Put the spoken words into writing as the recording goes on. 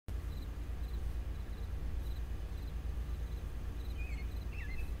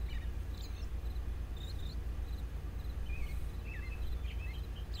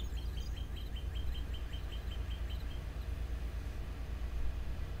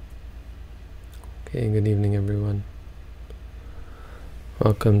Okay, good evening everyone.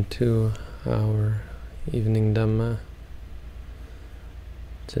 Welcome to our evening Dhamma.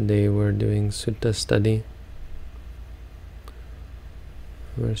 Today we're doing Sutta study.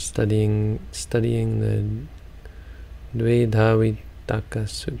 We're studying the Dvedhavitaka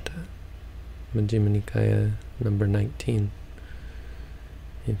Sutta, Majjhima Nikaya number 19,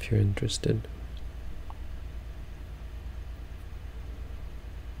 if you're interested.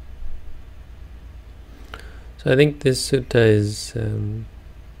 So I think this sutta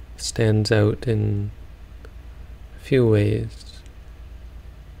stands out in a few ways.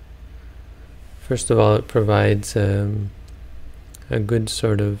 First of all, it provides a good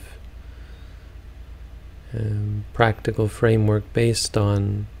sort of practical framework based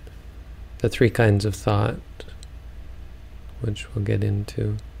on the three kinds of thought, which we'll get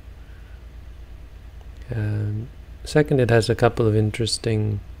into. Second, it has a couple of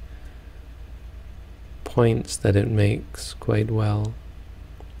interesting points that it makes quite well.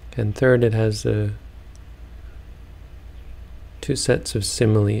 And third, it has two sets of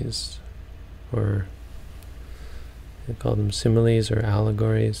similes, or they call them similes or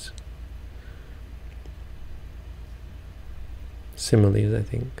allegories. Similes, I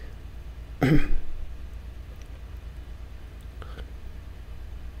think.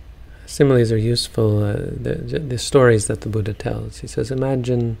 Similes are useful, the stories that the Buddha tells. He says,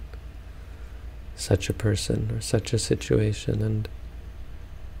 imagine such a person or such a situation, and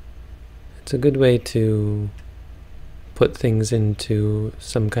it's a good way to put things into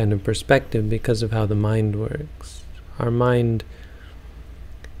some kind of perspective because of how the mind works. Our mind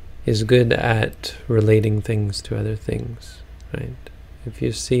is good at relating things to other things, right? If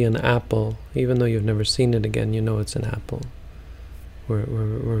you see an apple, even though you've never seen it again, you know it's an apple.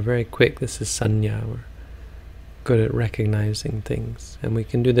 We're very quick. This is sanya. We're good at recognizing things, and we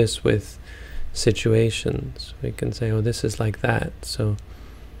can do this with situations. We can say, oh, this is like that. So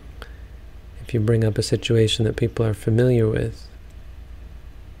if you bring up a situation that people are familiar with,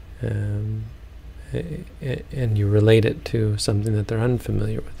 and you relate it to something that they're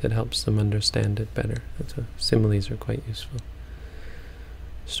unfamiliar with, it helps them understand it better. So similes are quite useful.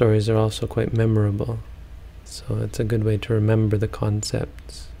 Stories are also quite memorable, so it's a good way to remember the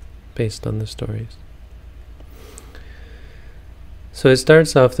concepts based on the stories. So it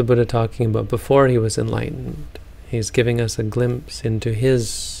starts off the Buddha talking about before he was enlightened. He's giving us a glimpse into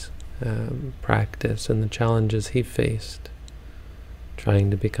his practice and the challenges he faced trying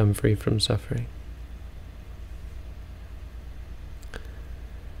to become free from suffering.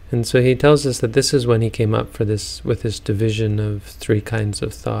 And so he tells us that this is when he came up for this with this division of three kinds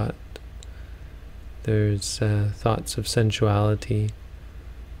of thought. There's thoughts of sensuality,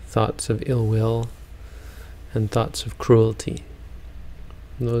 thoughts of ill will, and thoughts of cruelty.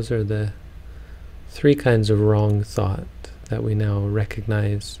 Those are the three kinds of wrong thought that we now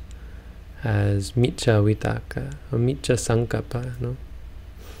recognize as micca vitaka or micca sankappa, no?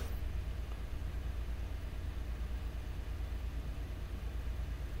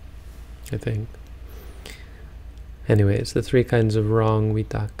 I think. Anyways, the three kinds of wrong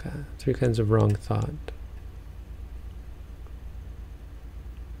vitaka, three kinds of wrong thought.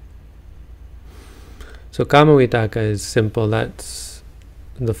 So kama vitaka is simple. That's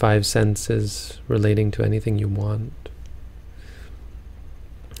the five senses relating to anything you want,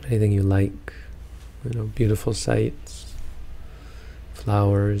 anything you like, beautiful sights,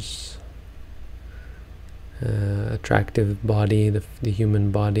 flowers, attractive body, the human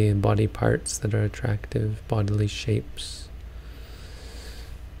body, body parts that are attractive, bodily shapes,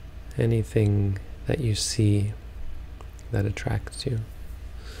 anything that you see that attracts you,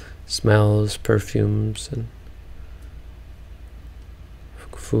 smells, perfumes, and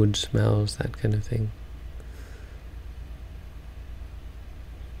food smells, that kind of thing.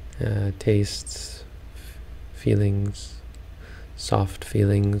 Tastes, feelings, soft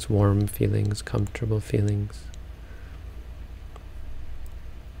feelings, warm feelings, comfortable feelings.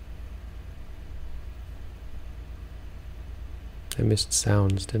 I missed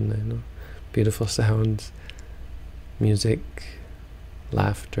sounds, didn't I? No? Beautiful sounds, music,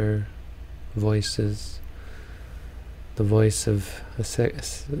 laughter, voices. The voice of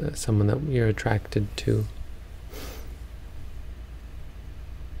someone that you're attracted to.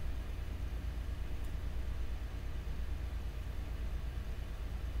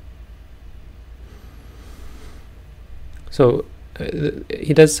 So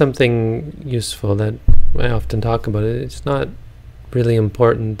he does something useful that I often talk about. It's not really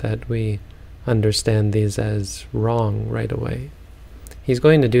important that we understand these as wrong right away. He's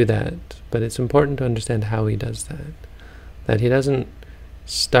going to do that, but it's important to understand how he does that. That he doesn't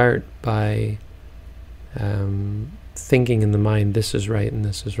start by thinking in the mind, this is right and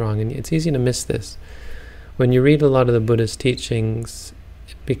this is wrong. And it's easy to miss this. When you read a lot of the Buddhist teachings,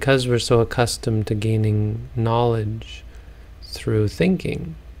 because we're so accustomed to gaining knowledge through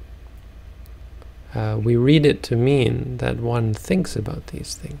thinking, we read it to mean that one thinks about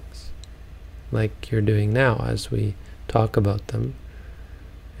these things, like you're doing now as we talk about them.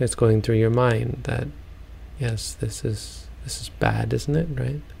 It's going through your mind that, yes, this is bad, isn't it,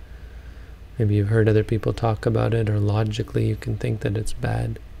 right? Maybe you've heard other people talk about it, or logically you can think that it's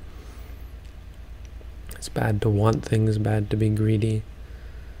bad. It's bad to want things, bad to be greedy.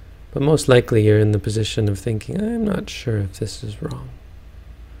 But most likely you're in the position of thinking, I'm not sure if this is wrong.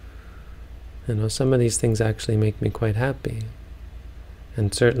 You know, some of these things actually make me quite happy.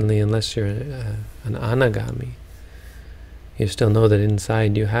 And certainly unless you're an anagami, you still know that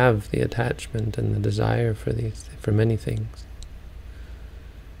inside you have the attachment and the desire for many things,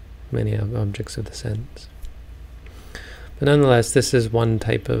 many objects of the sense. But nonetheless, this is one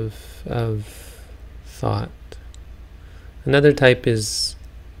type of thought. Another type is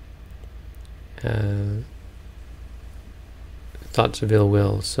thoughts of ill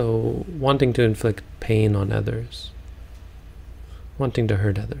will, so wanting to inflict pain on others, wanting to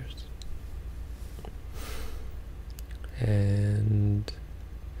hurt others. And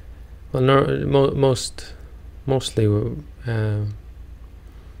well, mostly,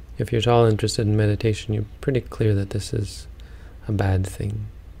 if you're at all interested in meditation, you're pretty clear that this is a bad thing.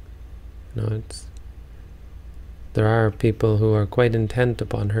 You know, there are people who are quite intent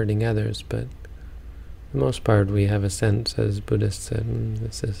upon hurting others, but for the most part we have a sense, as Buddhists said,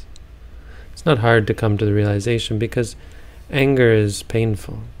 it's not hard to come to the realization, because anger is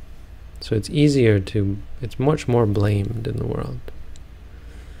painful. So it's much more blamed in the world.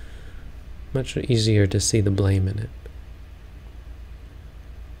 Much easier to see the blame in it.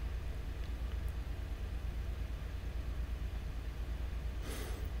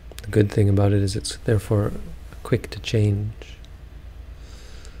 The good thing about it is it's therefore quick to change.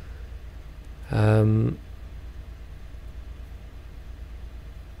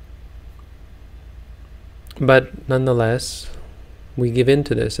 But nonetheless, we give in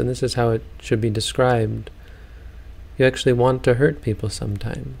to this, and this is how it should be described. You actually want to hurt people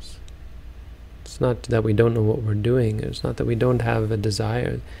sometimes. It's not that we don't know what we're doing. It's not that we don't have a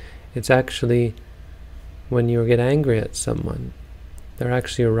desire. It's actually when you get angry at someone, there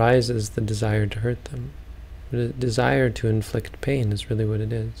actually arises the desire to hurt them. The desire to inflict pain is really what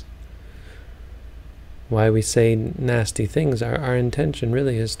it is. Why we say nasty things, our intention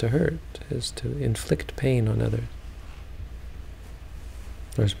really is to hurt, is to inflict pain on others.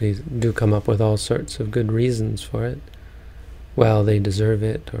 Of course, we do come up with all sorts of good reasons for it. Well, they deserve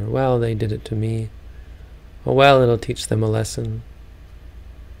it, or well, they did it to me. Or well, it'll teach them a lesson.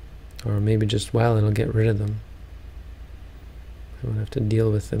 Or maybe just, well, it'll get rid of them. I won't have to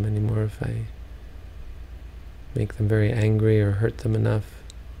deal with them anymore if I make them very angry or hurt them enough,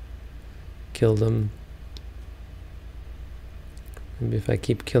 kill them. Maybe if I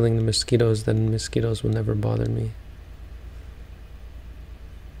keep killing the mosquitoes, then mosquitoes will never bother me.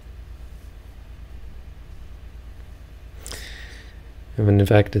 And in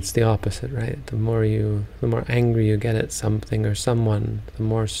fact, it's the opposite, right? The more angry you get at something or someone, the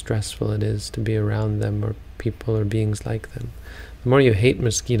more stressful it is to be around them or people or beings like them. The more you hate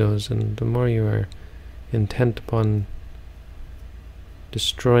mosquitoes and the more you are intent upon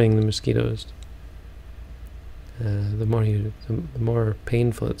destroying the mosquitoes, the more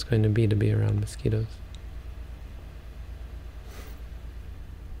painful it's going to be around mosquitoes.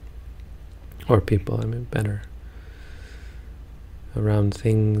 Or people, better. Around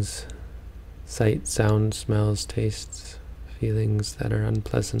things, sight, sound, smells, tastes, feelings that are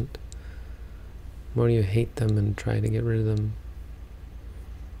unpleasant. The more you hate them and try to get rid of them,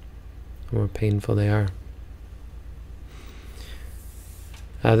 the more painful they are.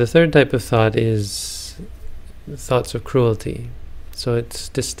 The third type of thought is thoughts of cruelty. So it's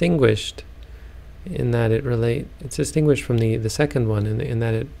distinguished in that it's distinguished from the second one in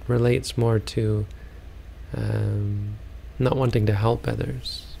that it relates more to not wanting to help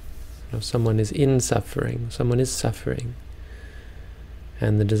others. You know, someone is in suffering, someone is suffering,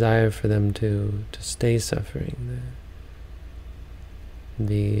 and the desire for them to stay suffering,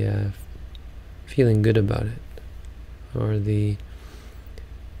 the feeling good about it, or the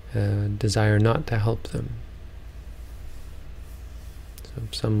desire not to help them. So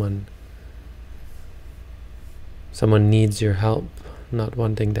if someone needs your help, not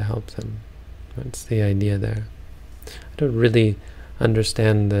wanting to help them. That's the idea there. I don't really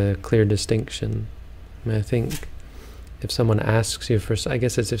understand the clear distinction. I think if someone asks you for, I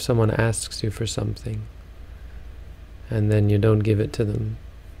guess it's if someone asks you for something, and then you don't give it to them,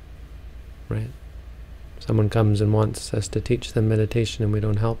 right? Someone comes and wants us to teach them meditation and we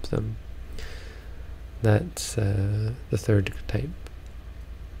don't help them. That's the third type.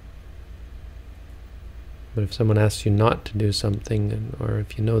 But if someone asks you not to do something, or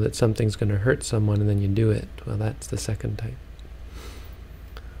if you know that something's going to hurt someone and then you do it, well, that's the second type.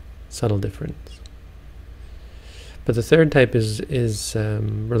 Subtle difference. But the third type relates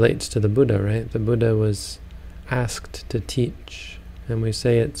to the Buddha, right? The Buddha was asked to teach, and we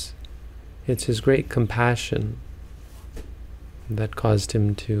say it's his great compassion that caused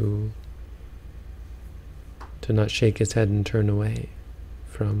him to not shake his head and turn away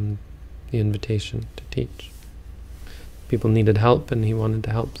from the invitation to teach. People needed help, and he wanted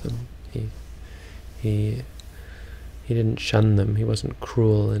to help them. He didn't shun them. He wasn't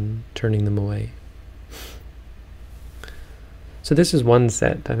cruel in turning them away. So this is one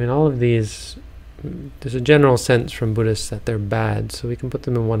set. I mean, all of these, there's a general sense from Buddhists that they're bad, so we can put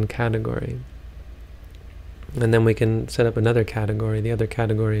them in one category. And then we can set up another category. The other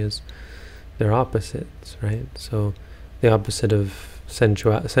category is their opposites, right? So the opposite of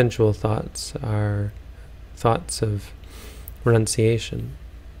sensual thoughts are thoughts of renunciation,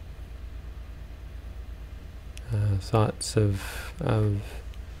 thoughts of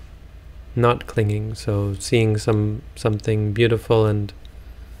not clinging, so seeing something beautiful and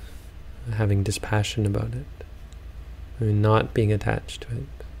having dispassion about it. I mean, not being attached to it.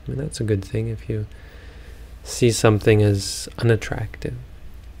 I mean, that's a good thing if you see something as unattractive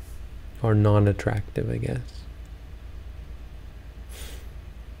or non-attractive, I guess.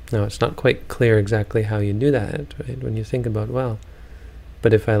 Now, it's not quite clear exactly how you do that, right? When you think about, well,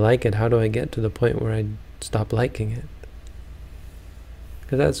 but if I like it, how do I get to the point where I stop liking it?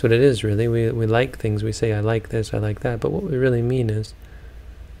 Because that's what it is, really. We like things. We say, I like this, I like that. But what we really mean is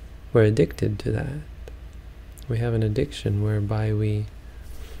we're addicted to that. We have an addiction whereby we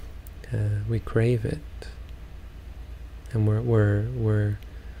crave it. And we're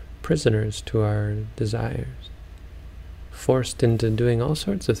prisoners to our desires, forced into doing all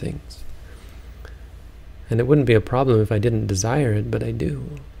sorts of things. And it wouldn't be a problem if I didn't desire it, but I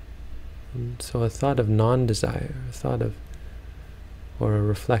do. And so a thought of non-desire, a thought of, or a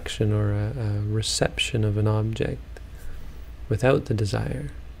reflection or a reception of an object without the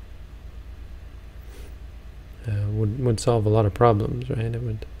desire would solve a lot of problems, right? It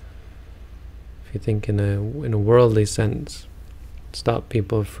would, if you think in a worldly sense, stop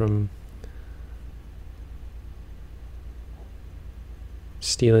people from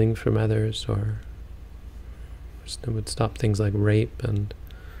stealing from others, or it would stop things like rape and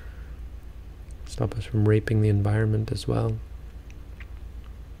stop us from raping the environment as well.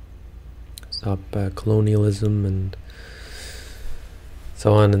 Stop colonialism and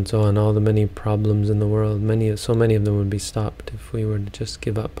so on and so on. All the many problems in the world, so many of them would be stopped if we were to just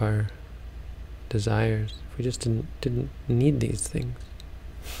give up our desires. If we just didn't need these things.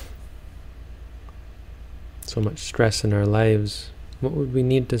 So much stress in our lives. What would we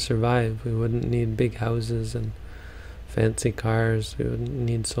need to survive? We wouldn't need big houses and fancy cars. We wouldn't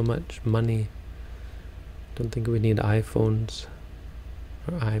need so much money. Don't think we need iPhones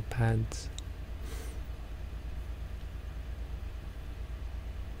or iPads.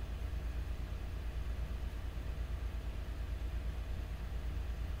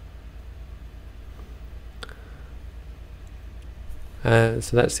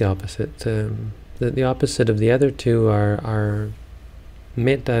 So that's the opposite. The opposite of the other two are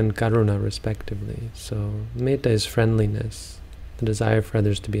metta and karuna, respectively. So metta is friendliness, the desire for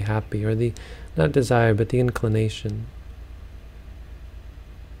others to be happy, or the, not desire, but the inclination.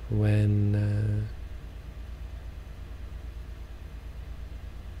 When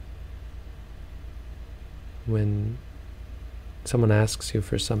someone asks you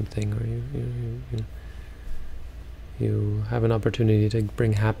for something, or you have an opportunity to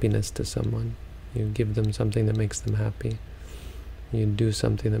bring happiness to someone. You give them something that makes them happy. You do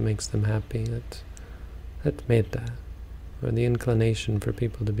something that makes them happy. That's metta, or the inclination for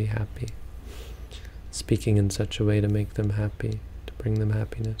people to be happy. Speaking in such a way to make them happy, to bring them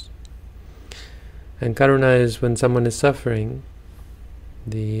happiness. And karuna is when someone is suffering,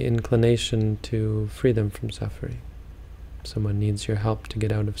 the inclination to free them from suffering. Someone needs your help to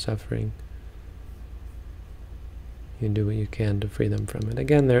get out of suffering. You do what you can to free them from it.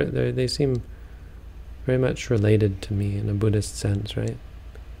 Again, they seem very much related to me in a Buddhist sense, right?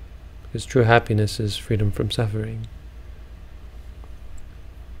 Because true happiness is freedom from suffering.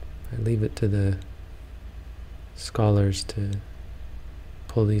 I leave it to the scholars to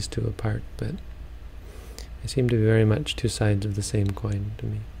pull these two apart, but they seem to be very much two sides of the same coin to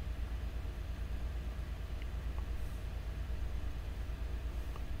me.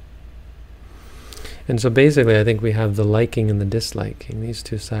 And so basically I think we have the liking and the disliking, these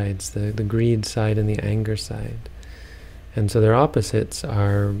two sides, the greed side and the anger side. And so their opposites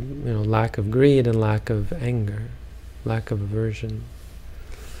are, lack of greed and lack of anger, lack of aversion.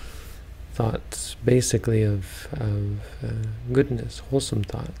 Thoughts basically of goodness, wholesome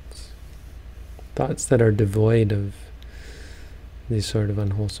thoughts. Thoughts that are devoid of these sort of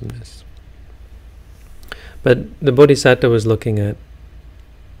unwholesomeness. But the Bodhisattva was looking at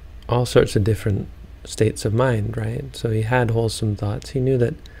all sorts of different states of mind, right? So he had wholesome thoughts. He knew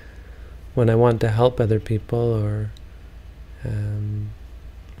that when I want to help other people, or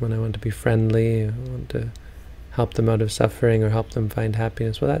when I want to be friendly, I want to help them out of suffering or help them find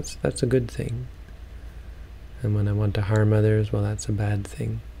happiness, well, that's a good thing. And when I want to harm others, well, that's a bad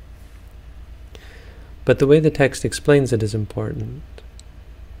thing. But the way the text explains it is important.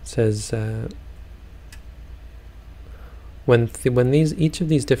 It says, when each of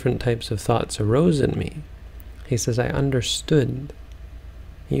these different types of thoughts arose in me, he says, I understood.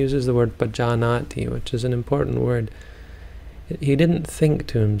 He uses the word pajanati, which is an important word. He didn't think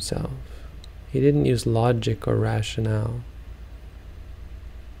to himself. He didn't use logic or rationale.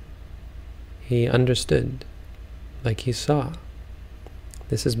 He understood, like he saw.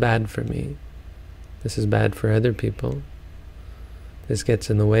 This is bad for me. This is bad for other people. This gets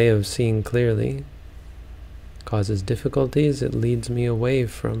in the way of seeing clearly, causes difficulties, it leads me away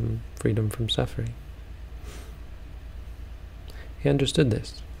from freedom from suffering. He understood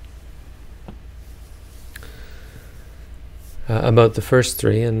this. About the first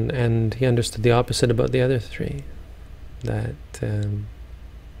three, and he understood the opposite about the other three. That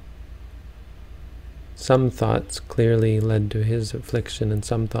some thoughts clearly led to his affliction, and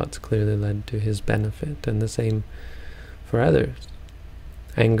some thoughts clearly led to his benefit, and the same for others.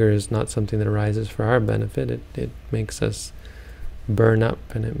 Anger is not something that arises for our benefit. It makes us burn up,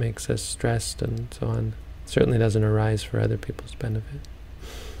 and it makes us stressed, and so on. It certainly doesn't arise for other people's benefit.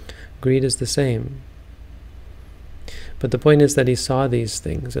 Greed is the same. But the point is that he saw these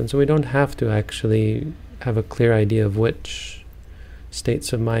things, and so we don't have to actually have a clear idea of which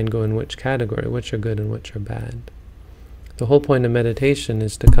states of mind go in which category, which are good and which are bad. The whole point of meditation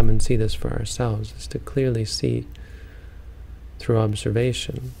is to come and see this for ourselves, is to clearly see through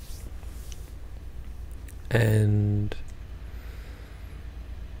observation. And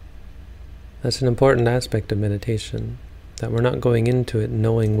that's an important aspect of meditation, that we're not going into it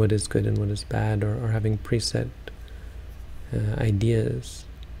knowing what is good and what is bad, or having preset ideas.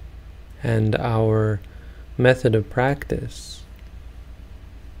 And our method of practice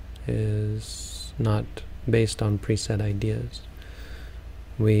is not based on preset ideas.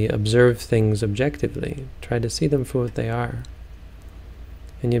 We observe things objectively, try to see them for what they are,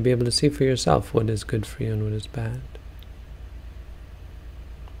 and you'll be able to see for yourself what is good for you and what is bad.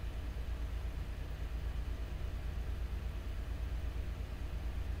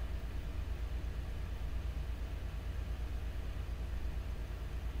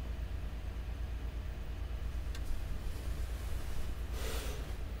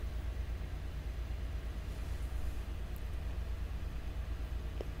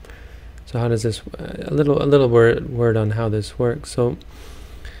 So how does this, a little word on how this works. So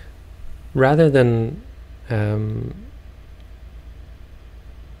rather than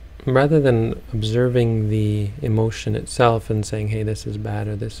observing the emotion itself and saying, hey, this is bad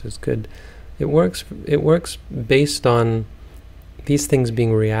or this is good, it works based on these things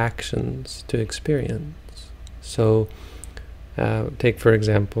being reactions to experience. So take, for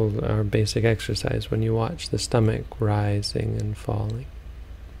example, our basic exercise, when you watch the stomach rising and falling.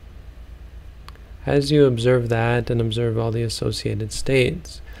 As you observe that and observe all the associated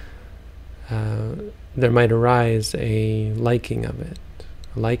states, there might arise a liking of it,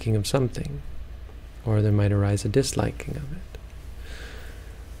 a liking of something, or there might arise a disliking of it.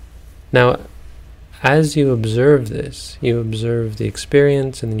 Now, as you observe this, you observe the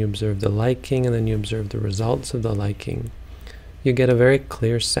experience, and then you observe the liking, and then you observe the results of the liking. You get a very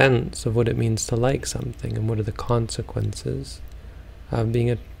clear sense of what it means to like something, and what are the consequences of being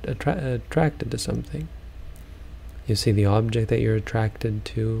attracted to something. You see the object that you're attracted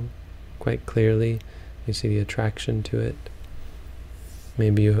to quite clearly. You see the attraction to it.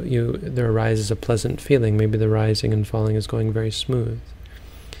 Maybe there arises a pleasant feeling. Maybe the rising and falling is going very smooth,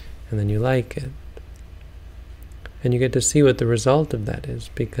 and then you like it. And you get to see what the result of that is,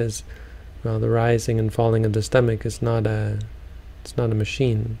 because, well, the rising and falling of the stomach is not a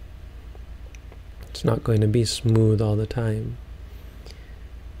machine. It's not going to be smooth all the time.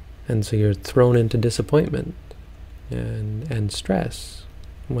 And so you're thrown into disappointment and stress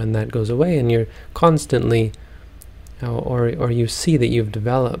when that goes away, and you're constantly, or you see that you've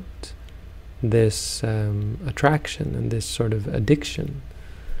developed this attraction and this sort of addiction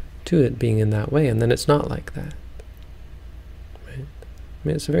to it being in that way, and then it's not like that. Right? I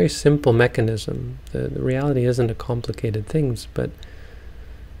mean, it's a very simple mechanism. The reality isn't a complicated thing, but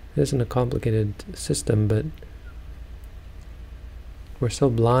it isn't a complicated system, but we're so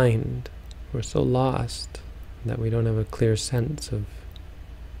blind, we're so lost, that we don't have a clear sense of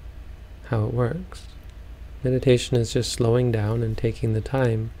how it works. Meditation is just slowing down and taking the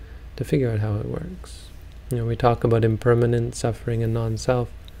time to figure out how it works. We talk about impermanence, suffering, and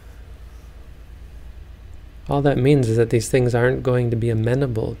non-self. All that means is that these things aren't going to be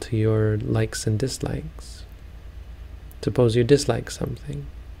amenable to your likes and dislikes. Suppose you dislike something.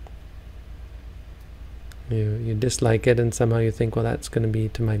 You dislike it, and somehow you think, well, that's going to be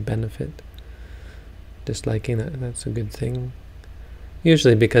to my benefit. Disliking that's a good thing.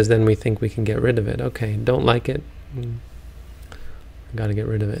 Usually because then we think we can get rid of it. Okay, don't like it. I got to get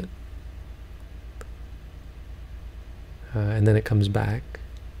rid of it. And then it comes back.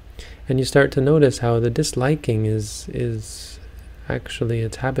 And you start to notice how the disliking is actually,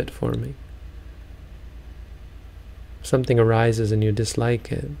 it's habit forming. If something arises and you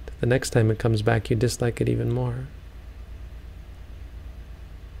dislike it, the next time it comes back you dislike it even more.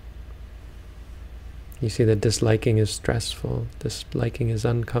 You see that disliking is stressful, disliking is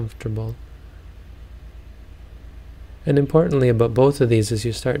uncomfortable. And importantly about both of these is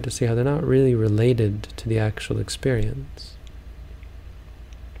you start to see how they're not really related to the actual experience.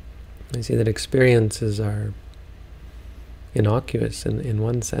 You see that experiences are innocuous in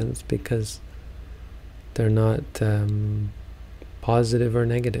one sense because they're not positive or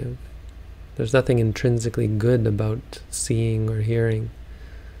negative. There's nothing intrinsically good about seeing or hearing,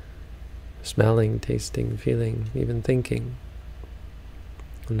 smelling, tasting, feeling, even thinking,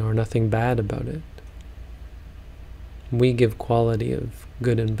 nor nothing bad about it. We give quality of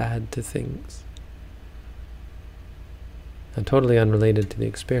good and bad to things, and totally unrelated to the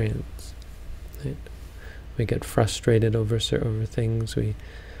experience. Right? We get frustrated over things.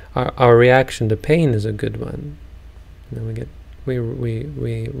 Our reaction to pain is a good one. We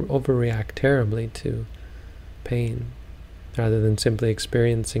overreact terribly to pain, rather than simply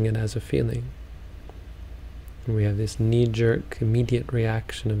experiencing it as a feeling. And we have this knee-jerk, immediate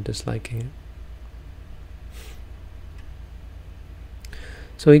reaction of disliking it.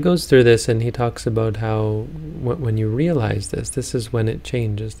 So he goes through this and he talks about how when you realize this is when it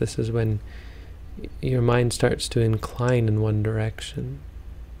changes. This is when your mind starts to incline in one direction.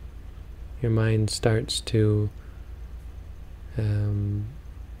 Your mind starts to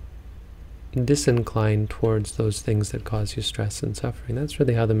disincline towards those things that cause you stress and suffering. That's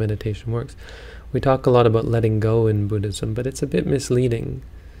really how the meditation works. We talk a lot about letting go in Buddhism, but it's a bit misleading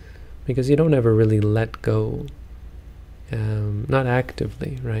because you don't ever really let go. Not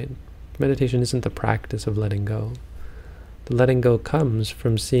actively, right? Meditation isn't the practice of letting go. The letting go comes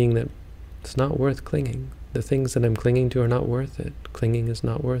from seeing that it's not worth clinging. The things that I'm clinging to are not worth it. Clinging is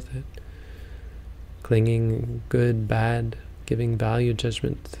not worth it. Clinging, good, bad, giving value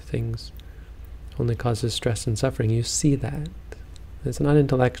judgment to things only causes stress and suffering. You see that. It's not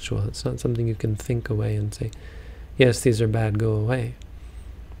intellectual. It's not something you can think away and say, yes, these are bad, go away.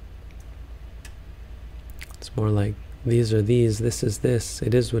 It's more like, these are these, this is this,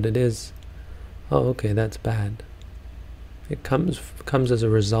 it is what it is. Oh, okay, that's bad. It comes as a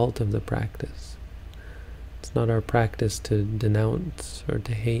result of the practice. It's not our practice to denounce or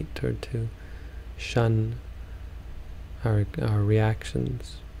to hate or to shun our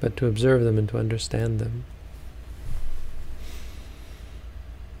reactions, but to observe them and to understand them.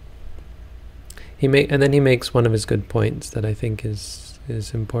 And then he makes one of his good points that I think is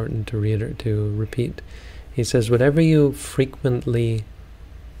important to repeat. He says, whatever you frequently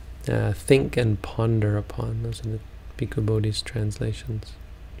think and ponder upon, those are the Bhikkhu Bodhi's translations.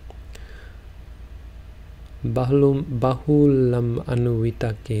 Bahulam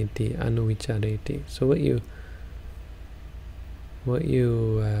anuvitaketi anuvichareti. So what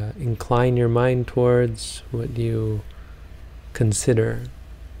you incline your mind towards, what you consider.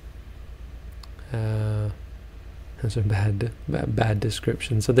 Those are bad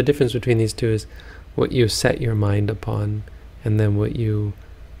description. So the difference between these two is what you set your mind upon, and then what you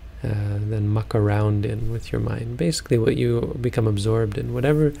then muck around in with your mind. Basically what you become absorbed in,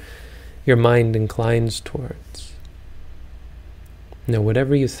 whatever your mind inclines towards.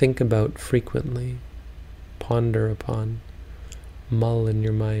 Whatever you think about frequently, ponder upon, mull in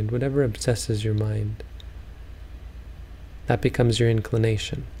your mind, whatever obsesses your mind, that becomes your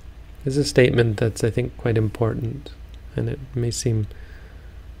inclination. This is a statement that's, I think, quite important, and it may seem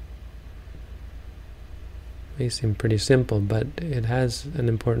pretty simple, but it has an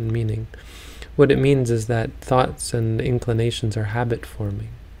important meaning. what it means is that thoughts and inclinations are habit forming.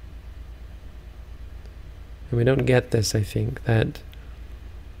 And we don't get this, I think, that,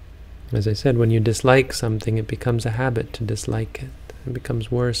 as I said, when you dislike something, it becomes a habit to dislike it. It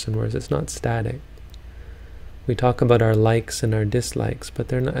becomes worse and worse. It's not static. We talk about our likes and our dislikes, but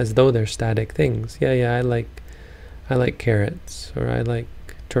they're not as though they're static things. Yeah, I like carrots, or I like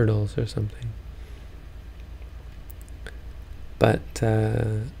turtles or something. But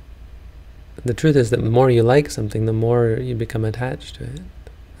the truth is that the more you like something, the more you become attached to it.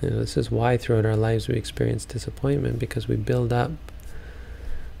 This is why throughout our lives we experience disappointment, because we build up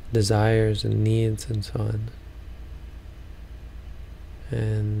desires and needs and so on.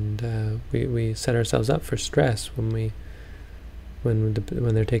 And we set ourselves up for stress when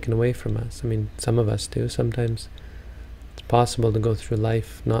they're taken away from us. I mean, some of us do. Sometimes it's possible to go through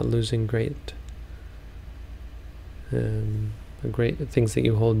life not losing great things that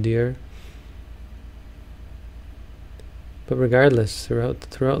you hold dear. But regardless,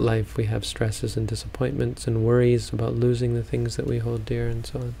 throughout life we have stresses and disappointments and worries about losing the things that we hold dear and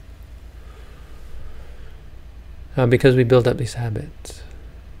so on. Because we build up these habits.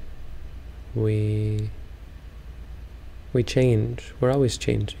 We change. We're always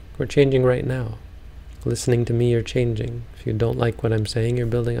changing. We're changing right now. Listening to me, you're changing. If you don't like what I'm saying, you're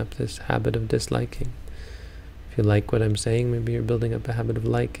building up this habit of disliking. If you like what I'm saying, maybe you're building up a habit of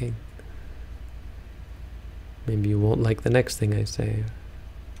liking. Maybe you won't like the next thing I say, or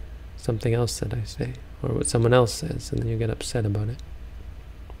something else that I say, or what someone else says, and then you get upset about it.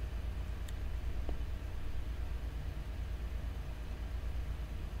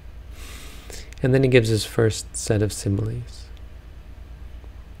 And then he gives his first set of similes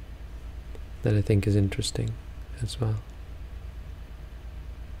that I think is interesting as well.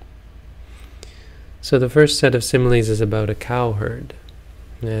 So the first set of similes is about a cow herd,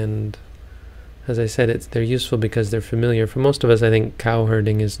 and as I said, they're useful because they're familiar. For most of us, I think cow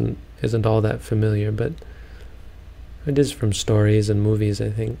herding isn't all that familiar, but it is from stories and movies, I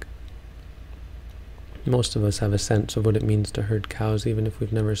think. Most of us have a sense of what it means to herd cows, even if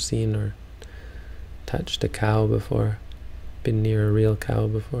we've never seen or touched a cow before, been near a real cow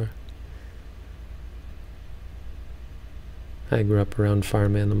before. I grew up around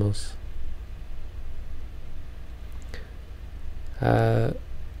farm animals.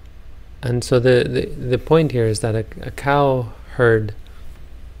 And so the point here is that a cow herd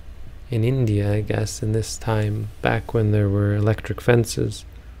in India, I guess, in this time, back when there were electric fences,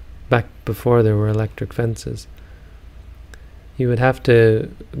 back before there were electric fences, you would have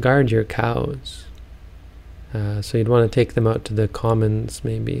to guard your cows. So you'd want to take them out to the commons,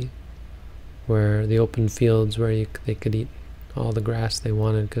 maybe, where the open fields where they could eat all the grass they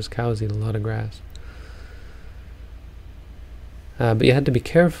wanted, because cows eat a lot of grass. But you had to be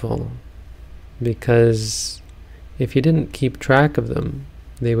careful, because if you didn't keep track of them,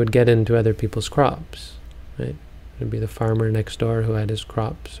 they would get into other people's crops, right? It would be the farmer next door who had his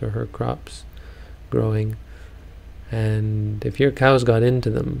crops or her crops growing. And if your cows got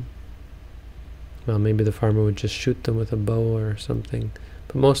into them, well, maybe the farmer would just shoot them with a bow or something.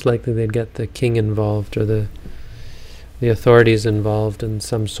 But most likely they'd get the king involved, or the authorities involved, and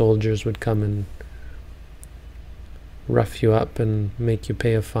some soldiers would come and rough you up and make you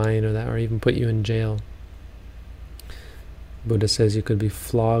pay a fine or that, or even put you in jail. Buddha says you could be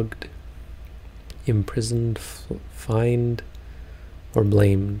flogged, imprisoned, fined, or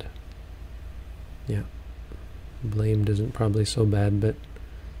blamed. Yeah. Blamed isn't probably so bad, but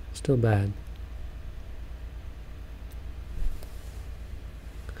still bad.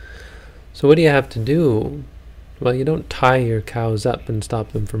 So what do you have to do? Well, you don't tie your cows up and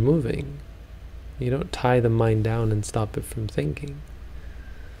stop them from moving. You don't tie the mind down and stop it from thinking.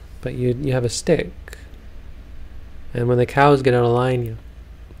 But you have a stick. And when the cows get out of line, you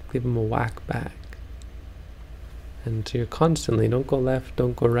give them a whack back. And so you're constantly, don't go left,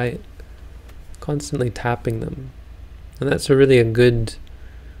 don't go right, constantly tapping them. And that's really a good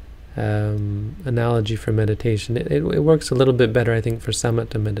analogy for meditation. It works a little bit better, I think, for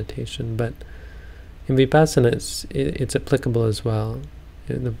samatha meditation, but in vipassana it's applicable as well.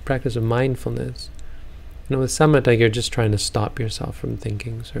 In the practice of mindfulness, with samatha you're just trying to stop yourself from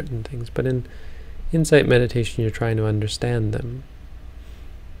thinking certain things, but in insight meditation you're trying to understand them.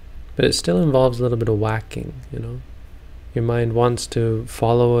 But it still involves a little bit of whacking. Your mind wants to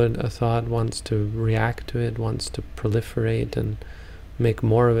follow a thought, wants to react to it, wants to proliferate and make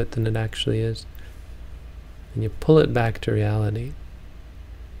more of it than it actually is. And you pull it back to reality.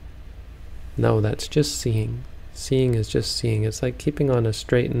 No, that's just seeing. Seeing is just seeing. It's like keeping on a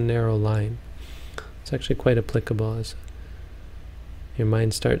straight and narrow line. It's actually quite applicable. Your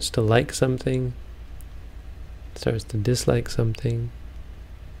mind starts to like something, starts to dislike something,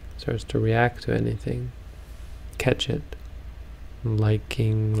 starts to react to anything. Catch it.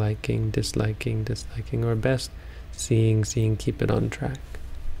 Liking, disliking, or best, seeing, keep it on track.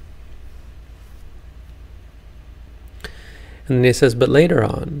 And then he says, but later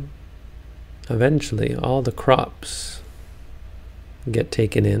on, eventually, all the crops get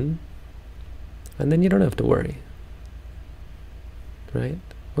taken in, and then you don't have to worry. Right?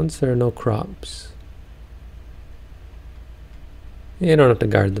 Once there are no crops, you don't have to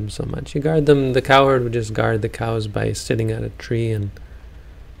guard them so much. You guard them, the cowherd would just guard the cows by sitting at a tree and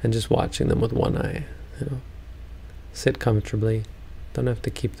just watching them with one eye. Sit comfortably. Don't have to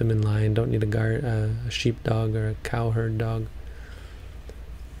keep them in line. Don't need a sheepdog or a cowherd dog.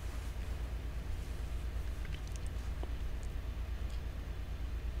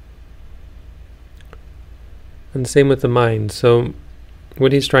 And same with the mind. So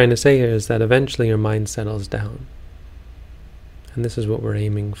what he's trying to say here is that eventually your mind settles down. And this is what we're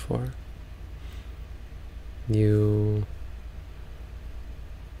aiming for. You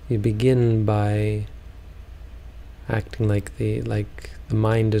begin by acting like the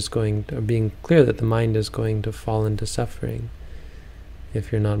mind is going to, or being clear that the mind is going to fall into suffering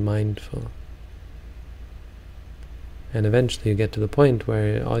if you're not mindful. And eventually you get to the point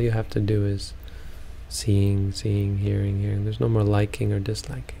where all you have to do is seeing, hearing. There's no more liking or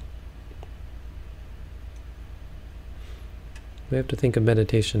disliking. We have to think of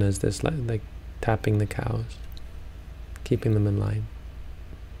meditation as this, like tapping the cows, keeping them in line,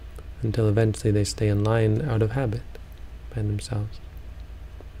 until eventually they stay in line out of habit by themselves.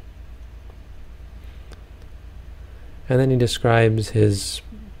 And then he describes his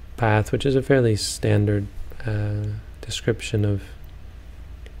path, which is a fairly standard description of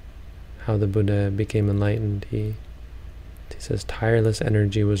how the Buddha became enlightened. He says, tireless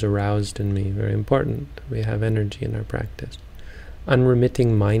energy was aroused in me. Very important. We have energy in our practice.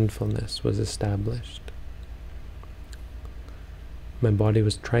 Unremitting mindfulness was established. My body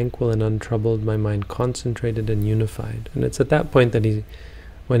was tranquil and untroubled, my mind concentrated and unified. And it's at that point that he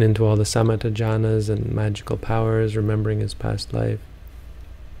went into all the samatha jhanas and magical powers, remembering his past lives,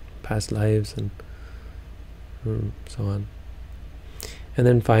 and so on. And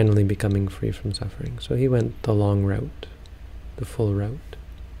then finally becoming free from suffering. So he went the long route, the full route.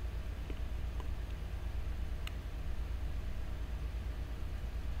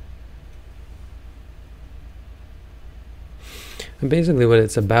 And basically what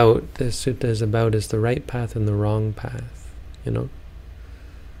it's about, this sutta is about, is the right path and the wrong path, And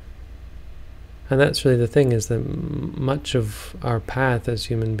that's really the thing, is that much of our path as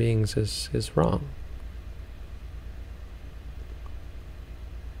human beings is wrong.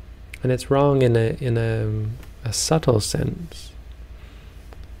 And it's wrong in a subtle sense,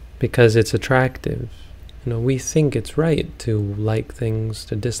 because it's attractive. We think it's right to like things,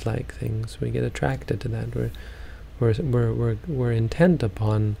 to dislike things. We get attracted to that. We're intent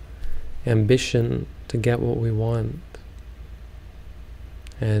upon ambition to get what we want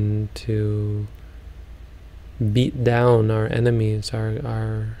and to beat down our enemies,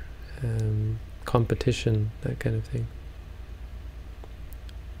 our competition, that kind of thing.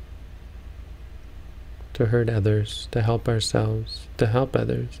 To hurt others, to help ourselves, to help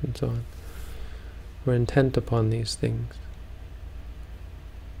others, and so on. We're intent upon these things.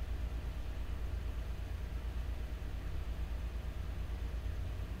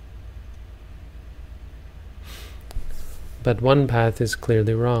 But one path is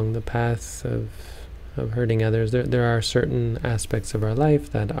clearly wrong, the path of hurting others. There are certain aspects of our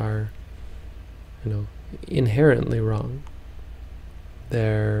life that are, inherently wrong.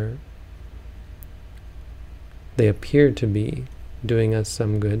 They appear to be doing us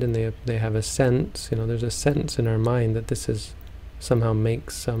some good, and they have a sense, there's a sense in our mind that this is somehow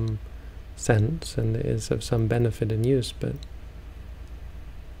makes some sense and is of some benefit and use, but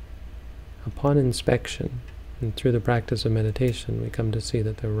upon inspection, and through the practice of meditation, we come to see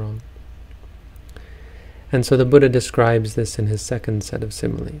that they're wrong. And so the Buddha describes this in his second set of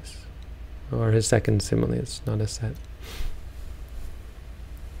similes, or his second simile, it's not a set.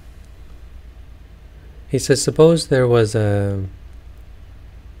 He says, suppose there was a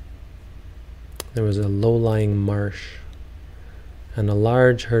low-lying marsh, and a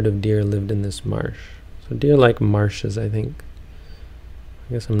large herd of deer lived in this marsh. So deer like marshes, I think.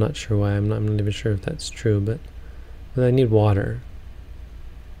 I guess I'm not sure why. I'm not even sure if that's true, but they need water.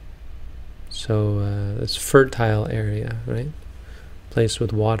 So it's fertile area, right? Place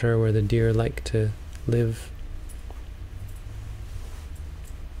with water where the deer like to live.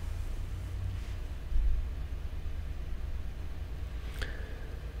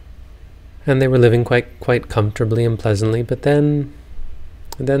 And they were living quite comfortably and pleasantly, but then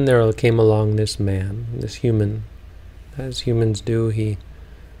there came along this man, this human. As humans do, he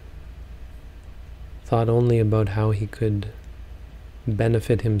thought only about how he could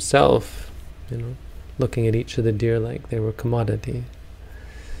benefit himself, looking at each of the deer like they were commodity.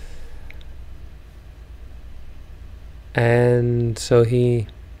 And so he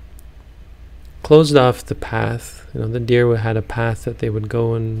closed off the path. The deer had a path that they would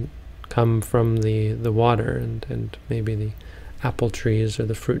go and come from the water and maybe the apple trees or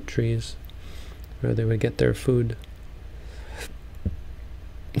the fruit trees where they would get their food.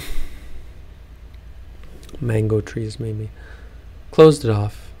 Mango trees maybe. Closed it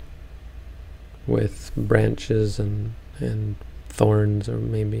off with branches and thorns, or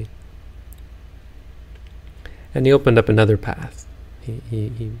maybe. And he opened up another path.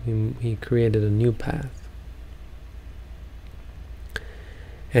 He created a new path.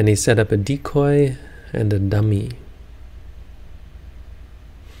 And he set up a decoy and a dummy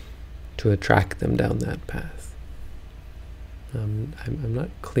to attract them down that path. I'm not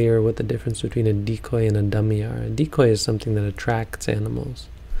clear what the difference between a decoy and a dummy are. A decoy is something that attracts animals.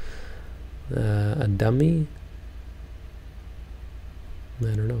 A dummy? I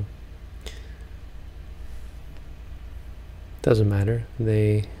don't know. Doesn't matter.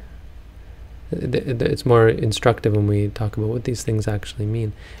 It's more instructive when we talk about what these things actually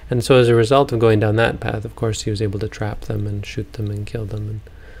mean. And so as a result of going down that path, of course, he was able to trap them and shoot them and kill them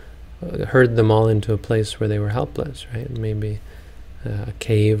and herd them all into a place where they were helpless, right? Maybe a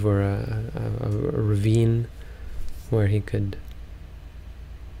cave or a ravine where he could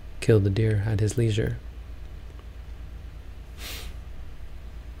kill the deer at his leisure.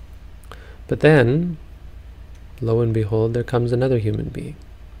 But then, lo and behold, there comes another human being.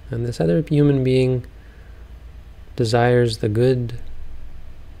 And this other human being desires the good,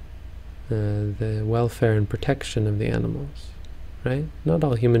 the welfare and protection of the animals, right? Not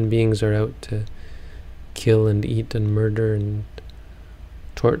all human beings are out to kill and eat and murder and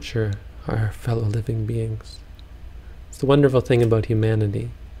torture our fellow living beings. It's the wonderful thing about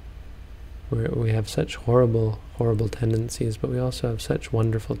humanity, where we have such horrible tendencies, but we also have such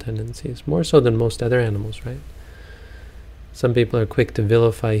wonderful tendencies, more so than most other animals, right? Some people are quick to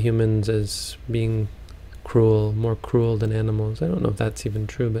vilify humans as being cruel, more cruel than animals. I don't know if that's even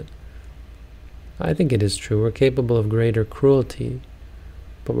true, but I think it is true. We're capable of greater cruelty,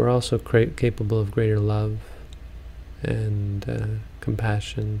 but we're also capable of greater love and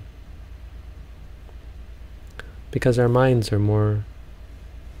compassion, because our minds are more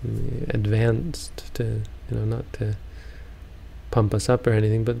advanced, to not to pump us up or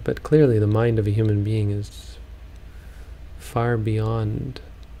anything, but clearly the mind of a human being is far beyond,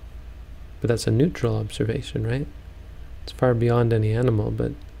 but that's a neutral observation, right? It's far beyond any animal,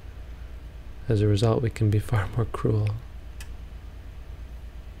 but as a result we can be far more cruel.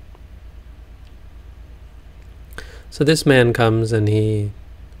 So this man comes and he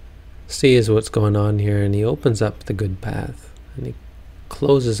sees what's going on here, and he opens up the good path and he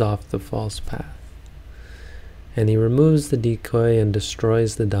closes off the false path, and he removes the decoy and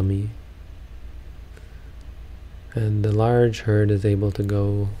destroys the dummy. And the large herd is able to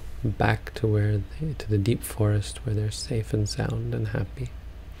go back to to the deep forest where they're safe and sound and happy.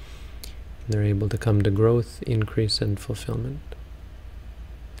 And they're able to come to growth, increase, and fulfillment.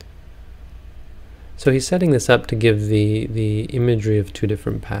 So he's setting this up to give the imagery of two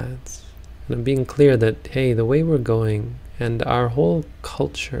different paths. And being clear that, hey, the way we're going and our whole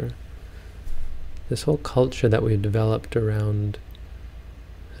culture, this whole culture that we've developed around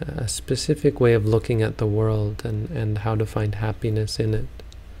a specific way of looking at the world and how to find happiness in it,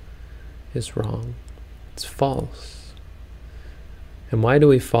 is wrong. It's false. And why do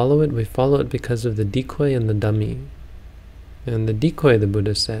we follow it? We follow it because of the decoy and the dummy. And the decoy, the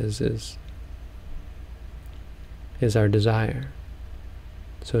Buddha says, is our desire.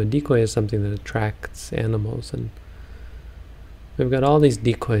 So a decoy is something that attracts animals, and we've got all these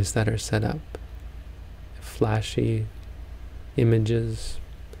decoys that are set up. Flashy images,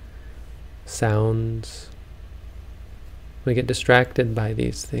 sounds. We get distracted by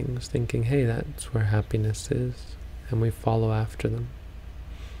these things, thinking, hey, that's where happiness is, and we follow after them.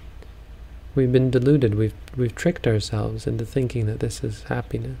 We've been deluded. We've tricked ourselves into thinking that this is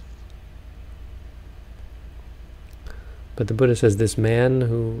happiness. But the Buddha says this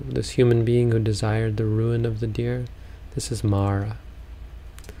human being who desired the ruin of the deer, this is Mara.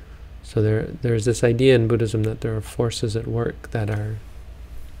 So there's this idea in Buddhism that there are forces at work that are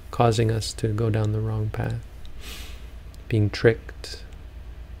causing us to go down the wrong path, being tricked.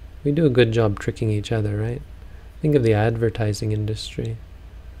 We do a good job tricking each other, right? Think of the advertising industry.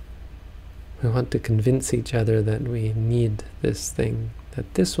 We want to convince each other that we need this thing,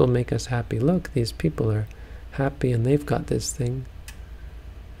 that this will make us happy. Look, these people are happy and they've got this thing.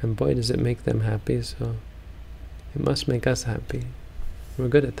 And boy, does it make them happy, so it must make us happy. We're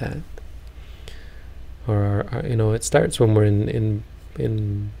good at that. Or, it starts when we're in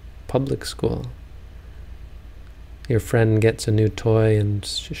public school. Your friend gets a new toy and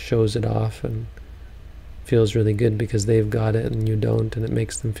shows it off and feels really good because they've got it and you don't, and it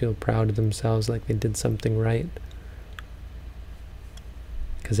makes them feel proud of themselves, like they did something right.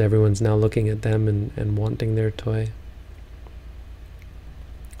 Because everyone's now looking at them and wanting their toy.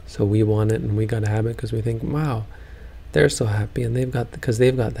 So we want it and we gotta have it because we think, wow, they're so happy and because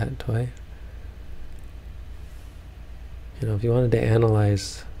they've got that toy. If you wanted to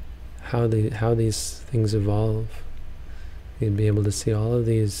analyze how these things evolve, you'd be able to see all of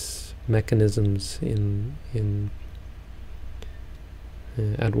these mechanisms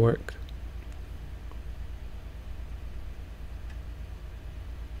at work.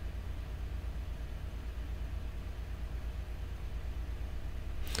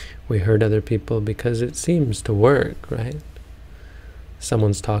 We hurt other people because it seems to work, right?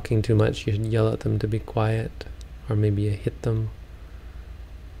 Someone's talking too much, you yell at them to be quiet, or maybe you hit them.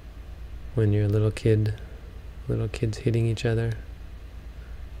 When you're a little kid, little kids hitting each other,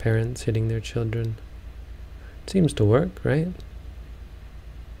 parents hitting their children. It seems to work, right? It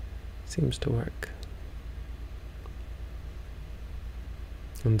seems to work.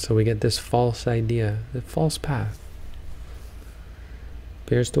 And so we get this false idea, the false path.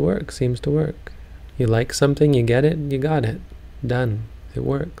 Appears to work, seems to work. You like something, you get it, you got it. Done. It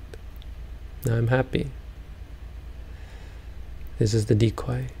worked. Now I'm happy. This is the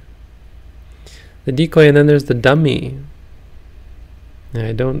decoy. The decoy, and then there's the dummy. Now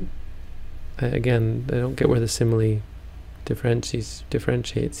I don't get where the simile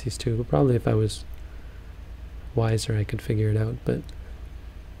differentiates these two. Probably if I was wiser I could figure it out, but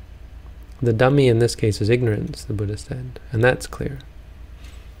the dummy in this case is ignorance, the Buddha said, and that's clear.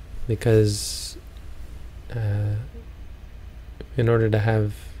 Because in order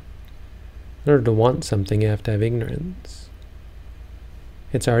to want something, you have to have ignorance.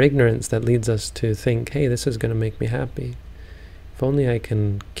 It's our ignorance that leads us to think, hey, this is going to make me happy. If only I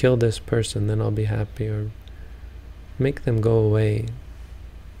can kill this person, then I'll be happy, or make them go away.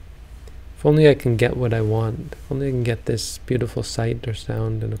 If only I can get what I want. If only I can get this beautiful sight or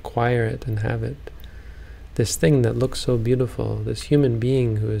sound and acquire it and have it. This thing that looks so beautiful, this human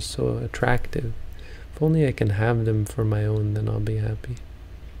being who is so attractive. If only I can have them for my own, then I'll be happy.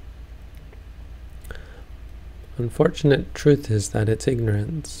 Unfortunate truth is that it's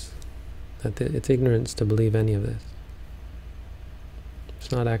ignorance. It's ignorance to believe any of this.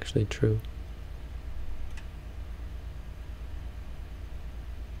 It's not actually true.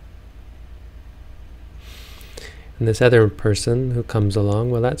 And this other person who comes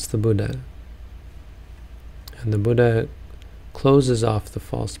along, well, that's the Buddha. And the Buddha closes off the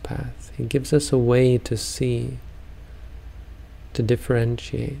false path. He gives us a way to see, to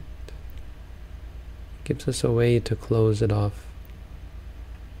differentiate. He gives us a way to close it off.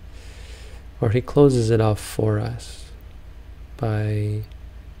 Or he closes it off for us by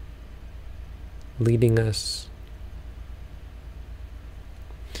leading us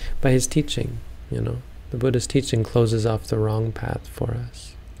by his teaching, The Buddha's teaching closes off the wrong path for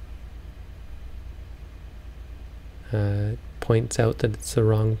us. Points out that it's the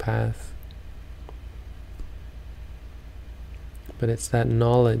wrong path. But it's that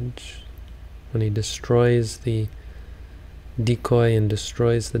knowledge, when he destroys the decoy and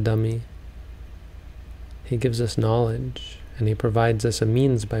destroys the dummy, he gives us knowledge, and he provides us a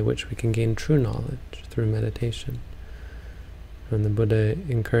means by which we can gain true knowledge through meditation. When the Buddha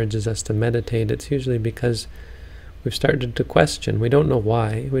encourages us to meditate, it's usually because we've started to question. We don't know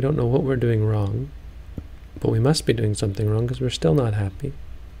why, we don't know what we're doing wrong, but we must be doing something wrong because we're still not happy.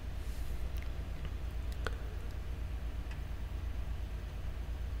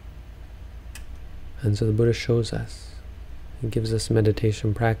 And so the Buddha shows us. He gives us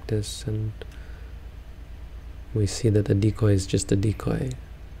meditation practice, and we see that the decoy is just a decoy,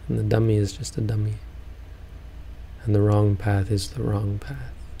 and the dummy is just a dummy, and the wrong path is the wrong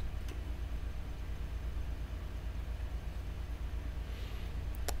path.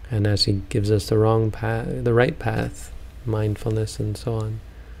 And as he gives us the wrong path, the right path, mindfulness and so on,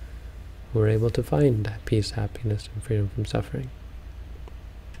 we're able to find peace, happiness, and freedom from suffering.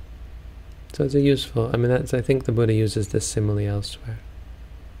 So it's a useful, I think the Buddha uses this simile elsewhere.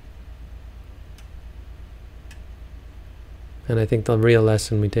 And I think the real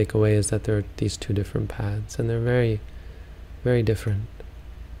lesson we take away is that there are these two different paths, and they're very, very different.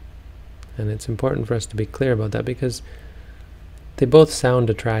 And it's important for us to be clear about that, because they both sound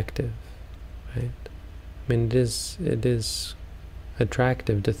attractive, right? I mean, it is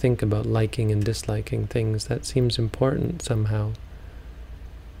attractive to think about liking and disliking things. That seems important somehow,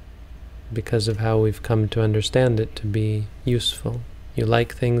 because of how we've come to understand it to be useful. You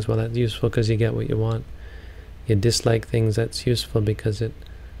like things, well, that's useful because you get what you want. You dislike things, that's useful because it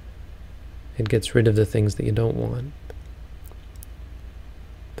gets rid of the things that you don't want.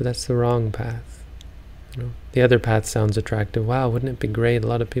 But that's the wrong path. The other path sounds attractive. Wow, wouldn't it be great? A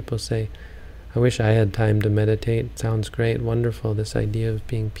lot of people say, I wish I had time to meditate. Sounds great, wonderful, this idea of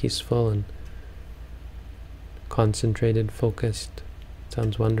being peaceful and concentrated, focused.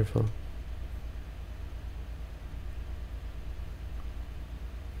 Sounds wonderful.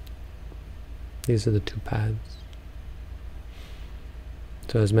 These are the two paths.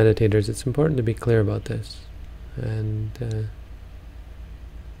 So as meditators, it's important to be clear about this. And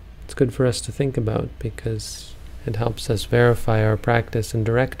it's good for us to think about, because it helps us verify our practice and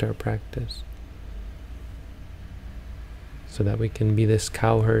direct our practice, so that we can be this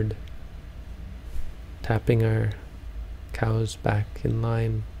cowherd, tapping our cows back in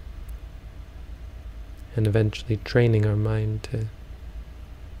line, and eventually training our mind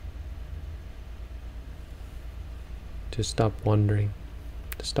to stop wandering,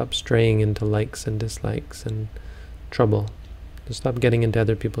 to stop straying into likes and dislikes and trouble, to stop getting into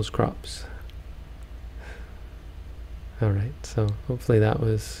other people's crops. Alright, so hopefully that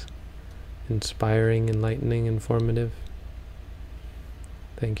was inspiring, enlightening, informative.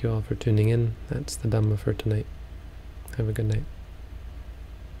 Thank you all for tuning in. That's the Dhamma for tonight. Have a good night.